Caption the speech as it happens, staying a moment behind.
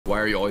Why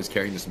are you always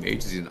carrying this mage?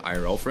 Is he an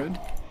IRL friend?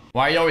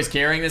 Why are you always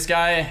carrying this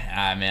guy?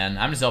 Ah, man,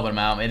 I'm just helping him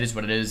out. It is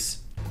what it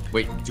is.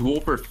 Wait,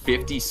 duel for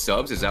 50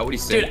 subs? Is that what he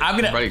said? Dude, I'm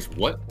gonna... Fridays,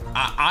 what?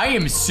 I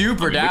am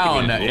super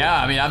down.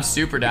 Yeah, I mean, I'm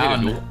super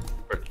down.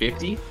 For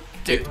 50?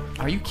 Dude,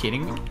 are you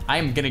kidding me? I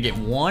am gonna get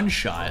one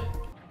shot.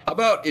 How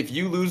about if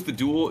you lose the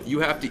duel, you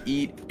have to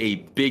eat a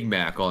Big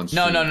Mac on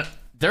stream? No.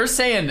 They're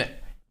saying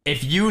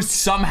if you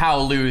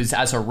somehow lose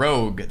as a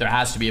rogue, there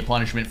has to be a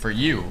punishment for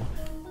you.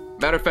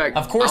 Matter of fact,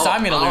 of course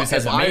I'm gonna lose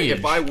as a mage.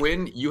 If I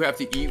win, you have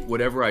to eat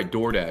whatever I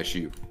DoorDash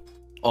you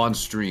on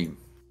stream.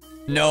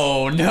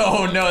 No.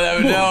 What?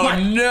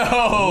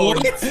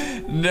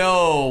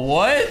 No,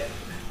 what?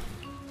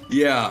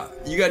 Yeah,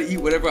 you gotta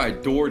eat whatever I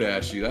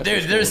DoorDash you. That's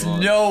Dude, there's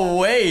no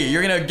way.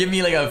 You're gonna give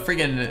me like a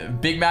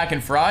freaking Big Mac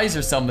and fries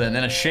or something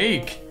and a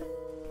shake.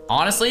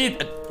 Honestly,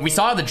 we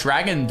saw how the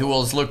dragon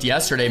duels looked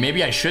yesterday.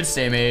 Maybe I should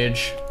stay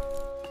mage.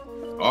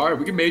 All right,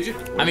 we can mage it.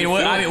 I mean,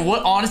 what?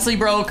 Honestly,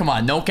 bro, come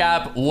on, no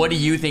cap. What do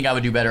you think I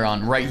would do better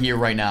on right here,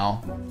 right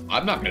now?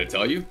 I'm not gonna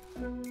tell you.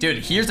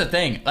 Dude, here's the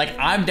thing. Like,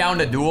 I'm down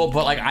to duel,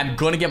 but like, I'm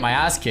gonna get my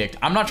ass kicked.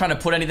 I'm not trying to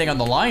put anything on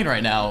the line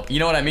right now. You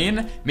know what I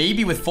mean?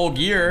 Maybe with full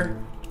gear,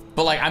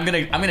 but like, I'm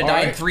gonna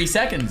die in 3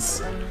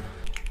 seconds.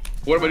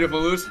 What am I doing if I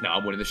lose? No,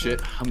 I'm winning this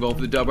shit. I'm going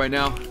for the dub right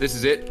now. This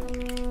is it.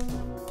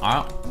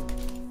 All right.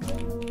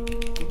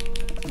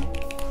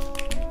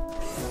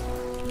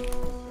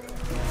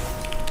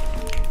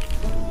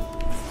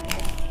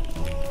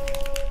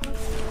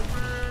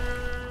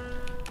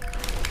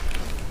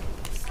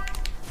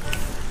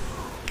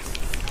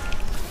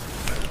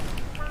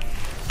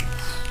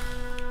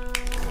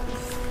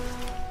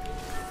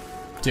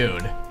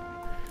 Dude,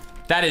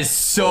 that is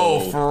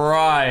so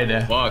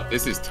fried. Fuck,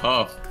 this is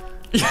tough.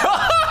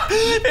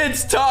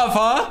 It's tough,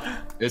 huh?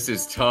 This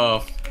is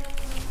tough.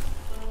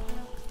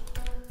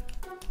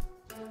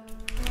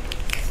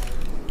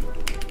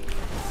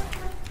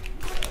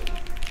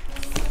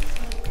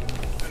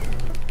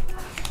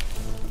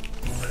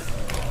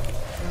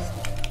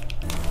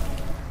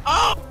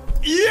 Oh,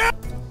 yeah!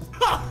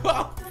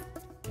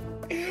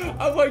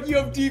 I'm like, you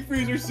have deep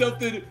freeze or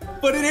something,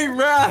 but it ain't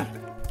Wrath.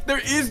 There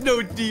is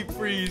no deep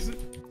freeze.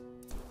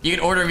 You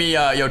can order me,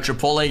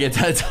 Chipotle, get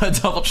that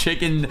double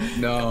chicken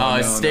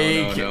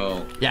steak.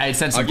 No. Yeah, I'd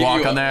send some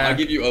guac on there. I'll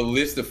give you a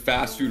list of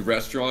fast food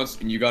restaurants,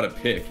 and you gotta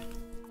pick.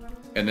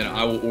 And then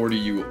I will order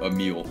you a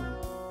meal.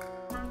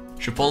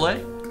 Chipotle?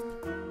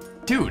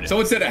 Dude.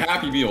 Someone said a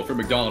Happy Meal for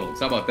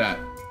McDonald's. How about that?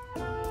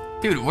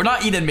 Dude, we're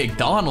not eating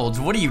McDonald's.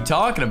 What are you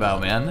talking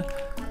about, man?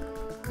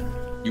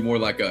 You more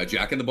like a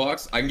Jack in the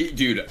Box? I can get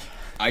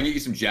you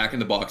some Jack in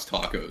the Box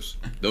tacos.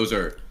 Those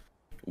are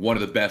one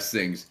of the best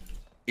things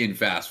in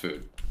fast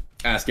food.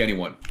 Ask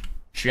anyone.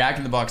 Jack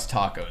in the Box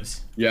tacos.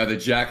 Yeah, the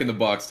Jack in the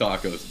Box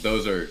tacos.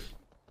 Those are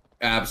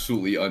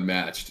absolutely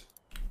unmatched.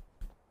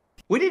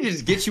 We need to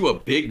just get you a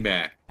Big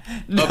Mac.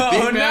 No, a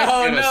Big Mac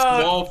and a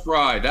small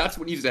fry. That's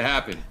what needs to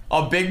happen.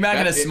 A Big Mac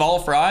and a small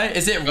fry?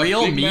 Is it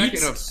real Big meat? Mac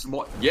and a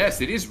small...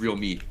 Yes, it is real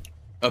meat.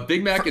 A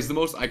Big Mac is the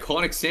most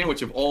iconic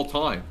sandwich of all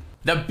time.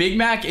 The Big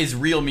Mac is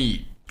real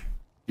meat.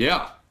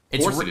 Yeah, of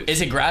course it is.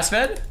 Is it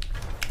grass-fed?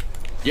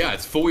 Yeah,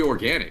 it's fully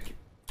organic.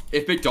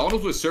 If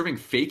McDonald's was serving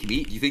fake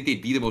meat, do you think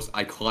they'd be the most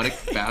iconic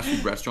fast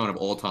food restaurant of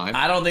all time?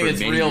 I don't think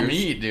it's real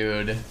meat,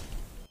 dude.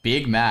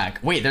 Big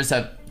Mac. Wait,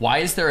 why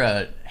is there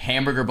a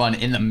hamburger bun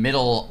in the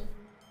middle?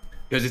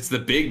 Because it's the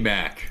Big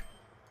Mac.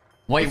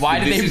 Wait, why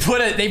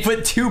did they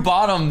put two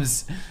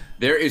bottoms?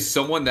 There is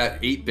someone that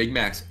ate Big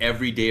Macs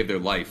every day of their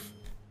life,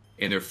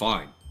 and they're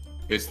fine.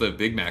 It's the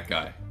Big Mac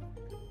guy.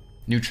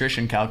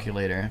 Nutrition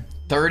calculator.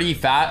 30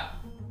 fat.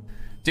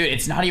 Dude,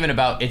 it's not even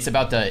about, it's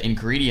about the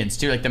ingredients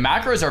too. Like the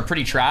macros are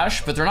pretty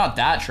trash, but they're not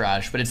that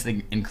trash, but it's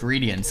the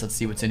ingredients. Let's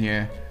see what's in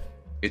here.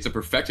 It's a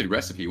perfected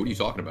recipe. What are you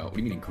talking about? What do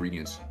you mean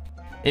ingredients?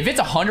 If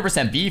it's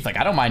 100% beef, like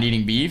I don't mind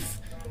eating beef.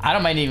 I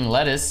don't mind eating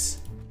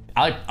lettuce.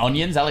 I like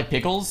onions, I like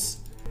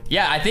pickles.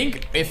 Yeah, I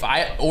think if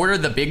I order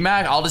the Big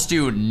Mac, I'll just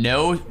do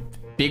no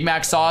Big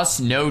Mac sauce,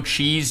 no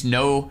cheese,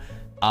 no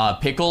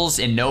pickles,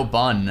 and no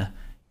bun.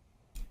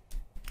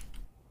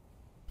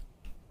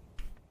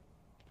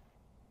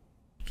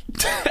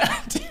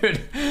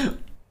 Dude,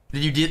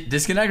 did you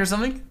disconnect or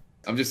something?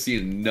 I'm just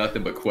seeing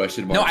nothing but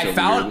question marks. No, I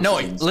found,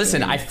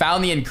 listen, I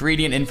found the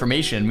ingredient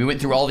information. We went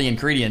through all the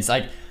ingredients.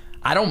 Like,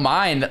 I don't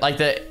mind, like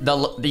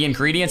the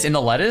ingredients in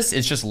the lettuce,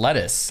 it's just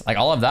lettuce. Like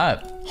all of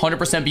that.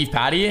 100% beef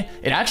patty.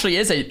 It actually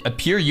is a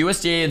pure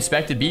USDA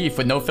inspected beef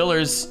with no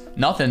fillers,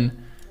 nothing.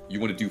 You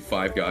want to do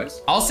Five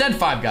Guys? I'll send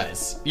Five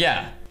Guys,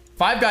 yeah.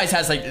 Five Guys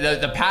has like,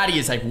 the patty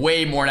is like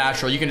way more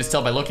natural. You can just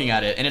tell by looking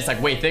at it. And it's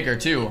like way thicker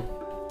too.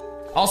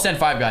 I'll send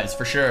Five Guys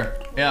for sure.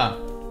 Yeah.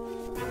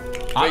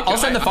 I'll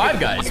send the Five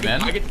Guys,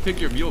 man. I get to pick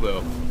your meal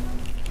though.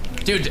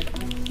 Dude,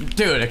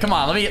 come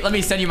on. Let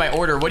me send you my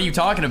order. What are you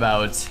talking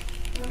about?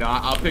 Nah,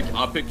 I'll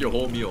pick your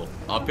whole meal.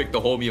 I'll pick the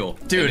whole meal.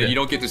 Dude, you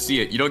don't get to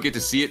see it. You don't get to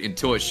see it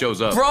until it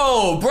shows up.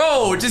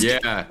 Bro, just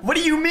yeah. What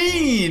do you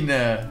mean?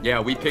 Yeah,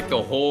 we pick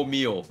the whole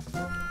meal.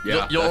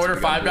 Yeah. You'll order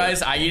Five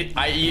Guys. I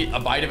eat a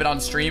bite of it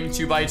on stream,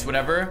 2 bites,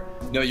 whatever.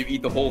 No, you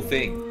eat the whole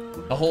thing.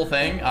 The whole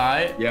thing, all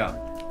right. Yeah.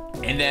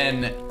 And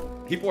then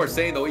people are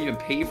saying they'll even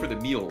pay for the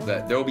meal.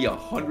 That there will be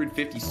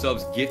 150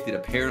 subs gifted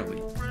apparently.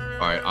 All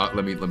right,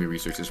 let me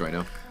research this right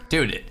now.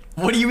 Dude,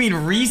 what do you mean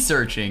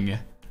researching?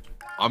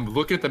 I'm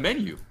looking at the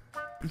menu.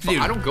 Dude,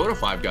 I don't go to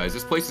Five Guys.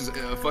 This place is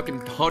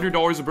fucking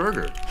 $100 a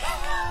burger.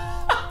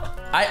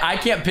 I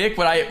can't pick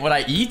what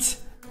I eat.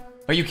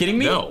 Are you kidding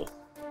me? No.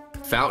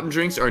 Fountain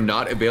drinks are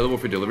not available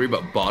for delivery,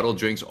 but bottled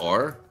drinks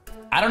are.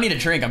 I don't need a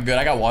drink. I'm good.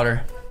 I got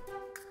water.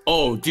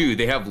 Oh, dude,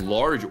 they have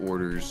large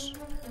orders.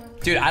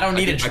 Dude, I don't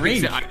need a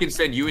drink. I can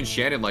send you and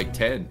Shannon like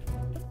 10.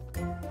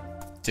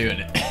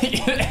 Dude,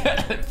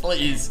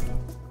 please.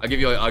 I'll give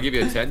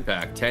you a 10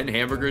 pack. 10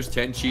 hamburgers,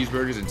 10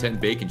 cheeseburgers, and 10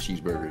 bacon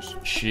cheeseburgers.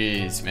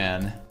 Jeez,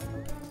 man.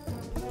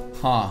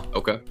 Huh.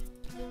 Okay.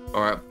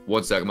 All right.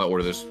 1 second. I'm gonna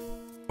order this.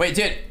 Wait,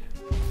 dude.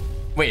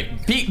 Wait,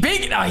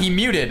 Pika, he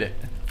muted.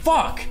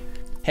 Fuck.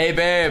 Hey,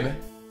 babe.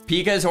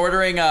 Pika's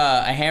ordering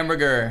a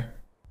hamburger.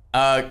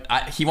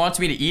 He wants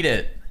me to eat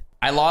it.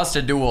 I lost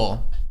a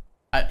duel.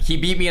 He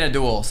beat me in a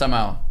duel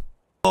somehow.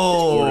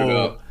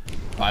 Oh.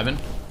 Ivan.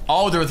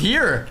 Oh, they're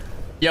here.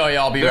 Yo,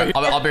 I'll be right back.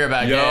 Yo, I'll be right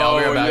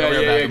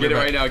back.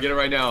 Get it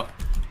right now.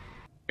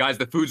 Guys,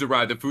 the food's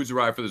arrived.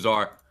 For the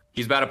Czar.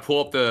 He's about to pull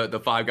up the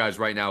Five Guys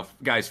right now.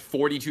 Guys,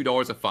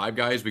 $42 at Five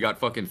Guys. We got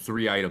fucking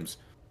 3 items.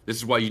 This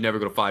is why you never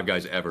go to Five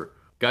Guys ever.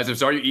 Guys, if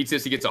Xaryu eats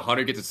this, he gets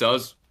 100, gets a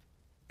subs.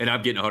 And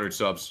I'm getting 100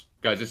 subs.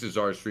 Guys, this is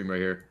Czar's stream right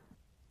here.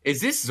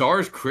 Is this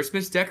Czar's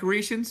Christmas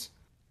decorations?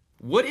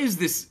 What is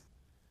this?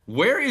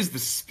 Where is the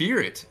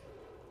spirit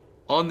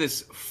on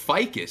this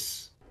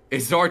ficus?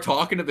 Is Czar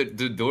talking to the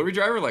delivery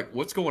driver? Like,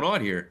 what's going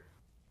on here?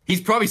 He's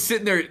probably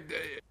sitting there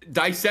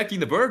dissecting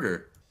the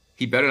burger.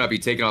 He better not be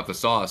taking off the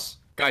sauce.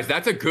 Guys,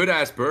 that's a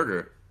good-ass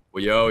burger.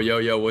 Well,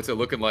 yo, what's it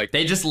looking like?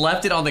 They just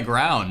left it on the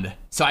ground.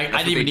 So I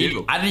didn't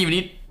even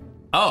eat.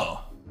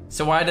 Oh.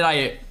 So why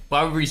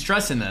would we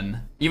stressing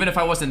then? Even if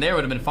I wasn't there, it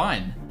would have been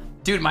fine.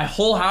 Dude, my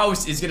whole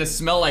house is gonna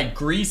smell like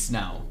grease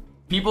now.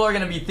 People are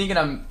gonna be thinking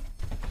I'm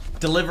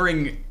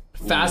delivering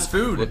fast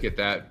food. Look at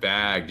that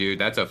bag, dude.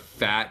 That's a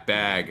fat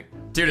bag.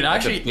 Dude, it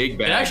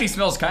actually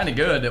smells kind of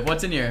good.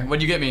 What's in here?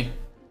 What'd you get me?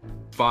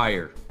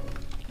 Fire.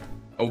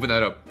 Open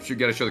that up. You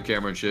gotta show the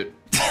camera and shit.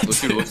 Let's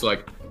see what it looks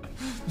like.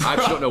 I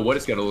actually don't know what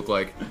it's gonna look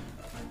like.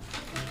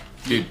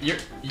 Dude,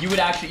 you would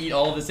actually eat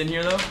all of this in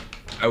here though?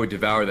 I would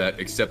devour that,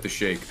 except the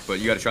shake. But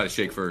you gotta try the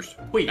shake first.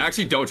 Wait.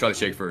 Actually, don't try the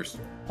shake first.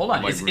 Hold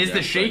on, is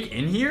the shake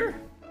in here?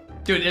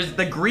 Dude,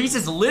 the grease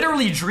is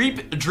literally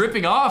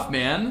dripping off,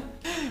 man.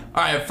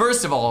 All right,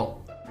 first of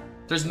all,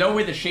 there's no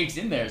way the shake's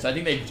in there. So I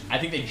think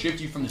they chipped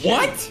you from the shake.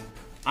 What?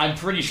 I'm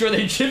pretty sure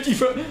they chipped you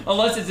from,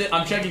 unless it's it.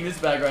 I'm checking this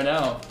bag right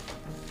now.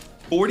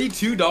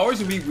 $42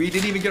 and we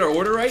didn't even get our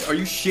order right? Are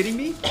you shitting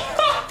me?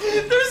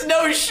 There's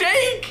no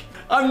shake.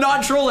 I'm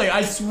not trolling,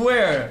 I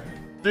swear.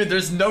 Dude,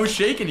 there's no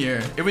shake in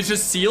here. It was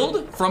just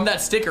sealed from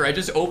that sticker. I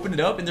just opened it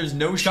up and there's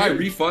no shake. Should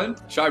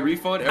I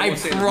refund? I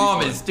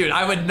promise, dude.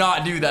 I would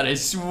not do that. I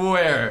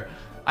swear.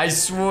 I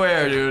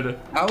swear, dude.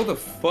 How the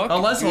fuck?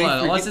 Unless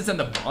it's in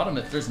the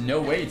bottom. There's no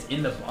way it's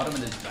in the bottom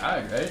of this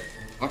bag, right?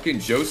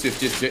 Fucking Joseph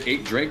just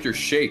drank your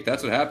shake.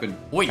 That's what happened.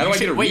 Wait,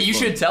 you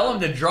should tell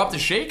him to drop the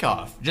shake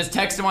off. Just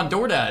text him on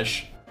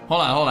DoorDash.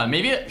 Hold on.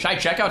 Maybe should I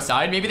check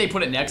outside? Maybe they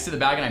put it next to the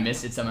bag and I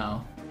missed it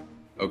somehow.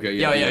 Okay,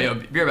 yeah. Yo.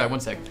 Be right back. 1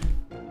 sec.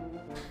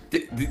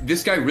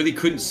 This guy really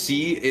couldn't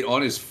see it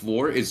on his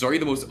floor? Is Xaryu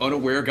the most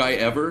unaware guy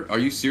ever? Are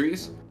you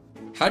serious?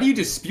 How do you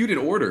dispute an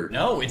order?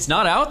 No, it's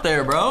not out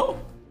there, bro.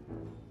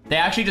 They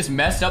actually just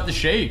messed up the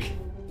shake.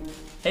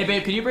 Hey,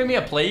 babe, can you bring me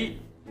a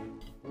plate?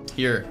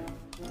 Here,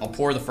 I'll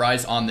pour the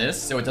fries on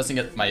this so it doesn't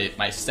get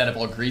my setup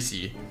all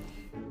greasy.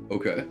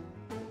 Okay.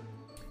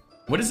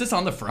 What is this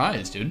on the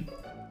fries, dude?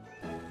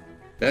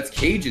 That's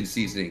Cajun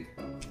seasoning.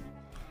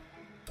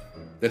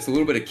 That's a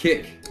little bit of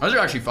kick. Those are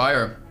actually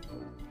fire.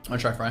 I'll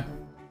try fry.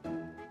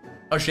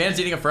 Oh, Shannon's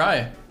eating a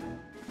fry.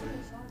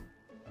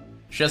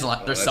 She doesn't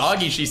like. They're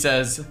soggy, she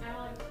says.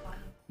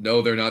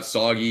 No, they're not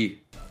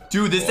soggy.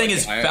 Dude, this thing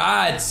is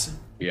fat.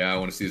 Yeah, I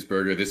want to see this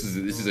burger. This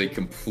is a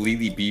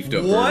completely beefed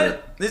up burger.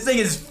 What? This thing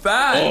is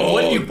fat. Oh,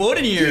 what did you put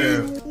in here?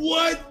 Dude,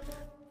 what?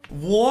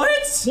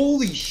 What?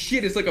 Holy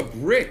shit! It's like a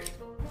brick.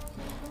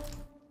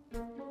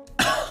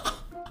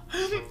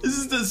 This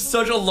is just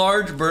such a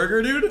large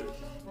burger, dude.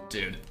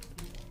 Dude.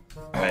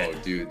 Oh,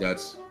 dude,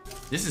 that's.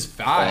 This is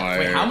fat. Fire.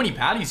 Wait, how many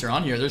patties are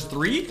on here? There's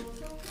 3?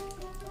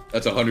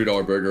 That's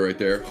 $100 burger right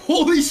there.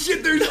 Holy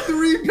shit, there's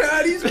 3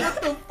 patties? What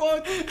the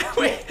fuck?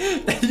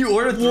 Wait, you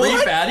ordered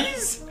 3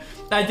 patties?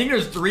 I think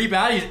there's 3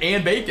 patties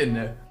and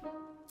bacon.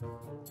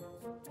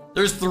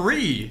 There's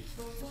 3.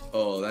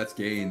 Oh, that's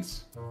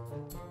gains.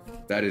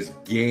 That is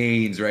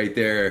gains right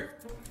there.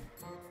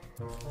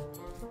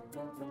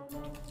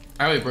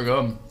 I really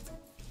forgot.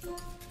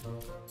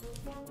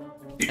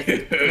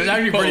 It's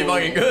actually pretty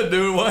fucking good,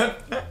 dude.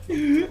 What?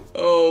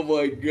 Oh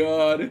my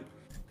god.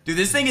 Dude,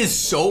 this thing is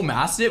so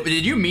massive.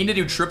 Did you mean to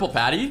do triple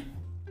patty?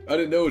 I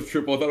didn't know it was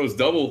triple. I thought it was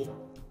double.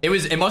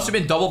 It must have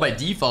been double by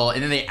default,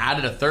 and then they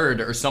added a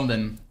 3rd or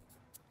something.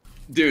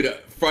 Dude,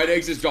 Fried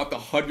Eggs just dropped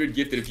 100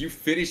 gifted. If you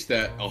finish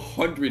that,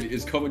 100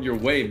 is coming your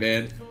way,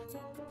 man.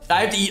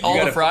 I have to eat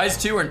all the fries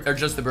too, or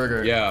just the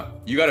burger? Yeah,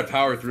 you gotta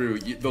power through.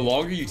 The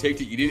longer you take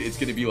to eat it, it's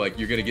gonna be like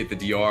you're gonna get the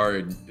DR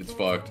and it's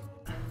fucked.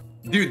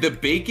 Dude, the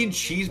bacon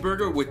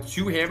cheeseburger with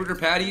 2 hamburger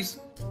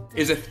patties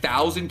is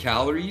 1,000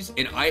 calories,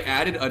 and I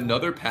added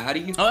another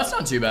patty. Oh, that's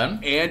not too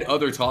bad. And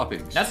other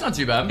toppings. That's not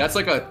too bad. That's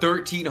like a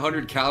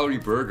 1,300 calorie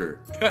burger.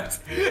 That's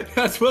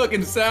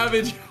fucking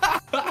savage.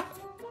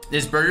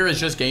 This burger is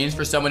just gains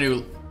for someone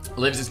who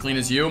lives as clean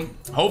as you.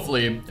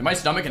 Hopefully, if my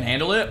stomach can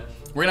handle it,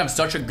 we're gonna have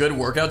such a good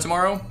workout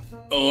tomorrow.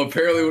 Oh,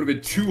 apparently it would have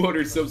been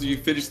 200 subs if you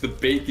finished the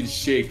bacon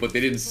shake, but they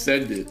didn't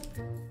send it.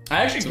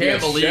 I actually can't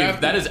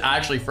believe that is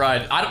actually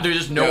fried. There's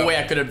just no way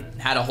I could have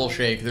had a whole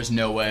shake. There's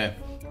no way.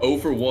 0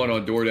 for 1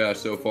 on DoorDash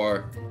so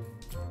far.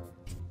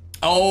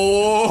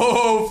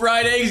 Oh,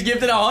 Fried Eggs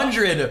gifted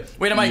 100.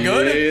 Wait, am I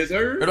good? Yes,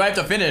 sir. Or do I have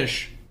to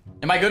finish?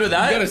 Am I good with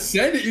that? You gotta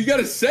send it. You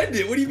gotta send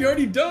it. What have you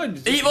already done?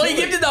 He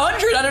gifted the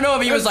 100. I don't know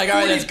if he was like, all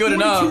right, that's good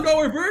enough.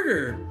 $42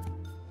 burger.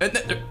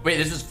 Wait,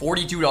 this is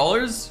 $42?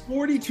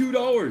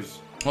 $42.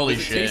 Holy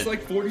shit. shit. It tastes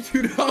like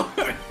 $42.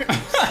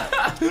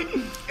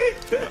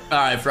 All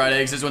right, Fried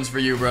Eggs, this one's for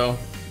you, bro.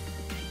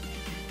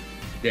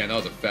 Damn, that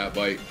was a fat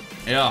bite.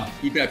 Yeah.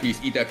 Eat that piece.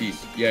 Eat that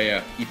piece.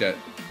 Yeah, eat that.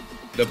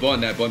 That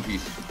bun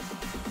piece.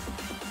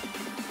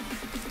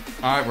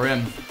 All right, we're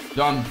in.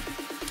 Done.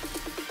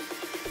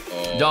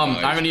 Oh, Done.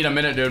 nice. I'm gonna need a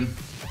minute, dude.